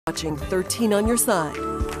Watching 13 on your side.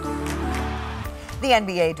 The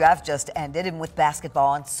NBA draft just ended, and with basketball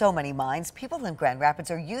on so many minds, people in Grand Rapids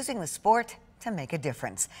are using the sport to make a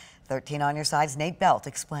difference. 13 on your side's Nate Belt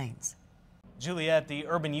explains. Juliet, the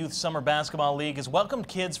Urban Youth Summer Basketball League has welcomed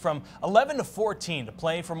kids from 11 to 14 to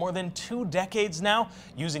play for more than 2 decades now,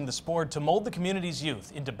 using the sport to mold the community's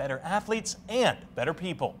youth into better athletes and better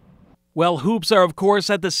people. Well, hoops are, of course,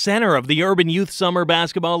 at the center of the Urban Youth Summer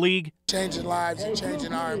Basketball League. Changing lives and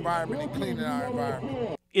changing our environment and cleaning our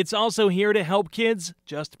environment. It's also here to help kids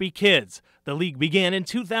just be kids. The league began in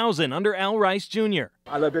 2000 under Al Rice Jr.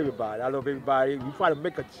 I love everybody. I love everybody. We try to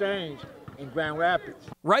make a change in Grand Rapids.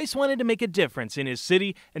 Rice wanted to make a difference in his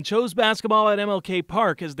city and chose basketball at MLK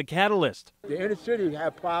Park as the catalyst. The inner city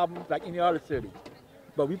have problems like any other city,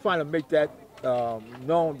 but we trying to make that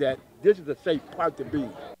known that this is a safe park to be.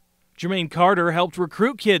 Jermaine Carter helped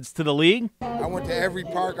recruit kids to the league. I went to every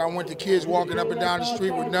park. I went to kids walking up and down the street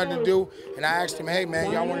with nothing to do, and I asked them, hey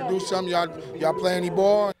man, y'all want to do something? Y'all play any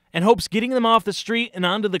ball? And hopes getting them off the street and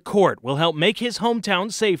onto the court will help make his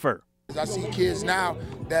hometown safer. I see kids now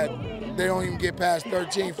that they don't even get past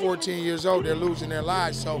 13, 14 years old. They're losing their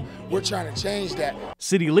lives, so we're trying to change that.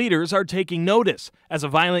 City leaders are taking notice as a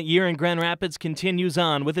violent year in Grand Rapids continues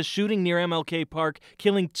on with a shooting near MLK Park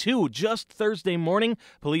killing 2 just Thursday morning.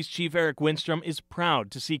 Police Chief Eric Winstrom is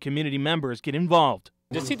proud to see community members get involved.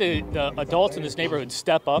 To see the adults in this neighborhood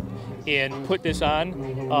step up and put this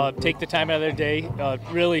on, take the time out of their day,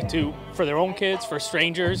 really for their own kids, for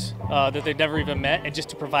strangers that they've never even met, and just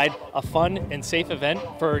to provide a fun and safe event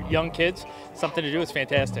for young kids, something to do is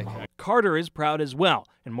fantastic. Carter is proud as well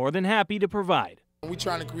and more than happy to provide. We're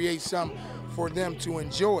trying to create something for them to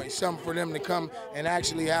enjoy, something for them to come and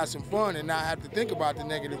actually have some fun and not have to think about the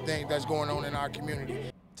negative things that's going on in our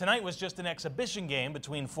community. Tonight was just an exhibition game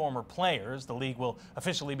between former players. The league will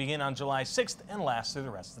officially begin on July 6th and last through the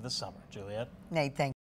rest of the summer. Juliet? Nate, thank you.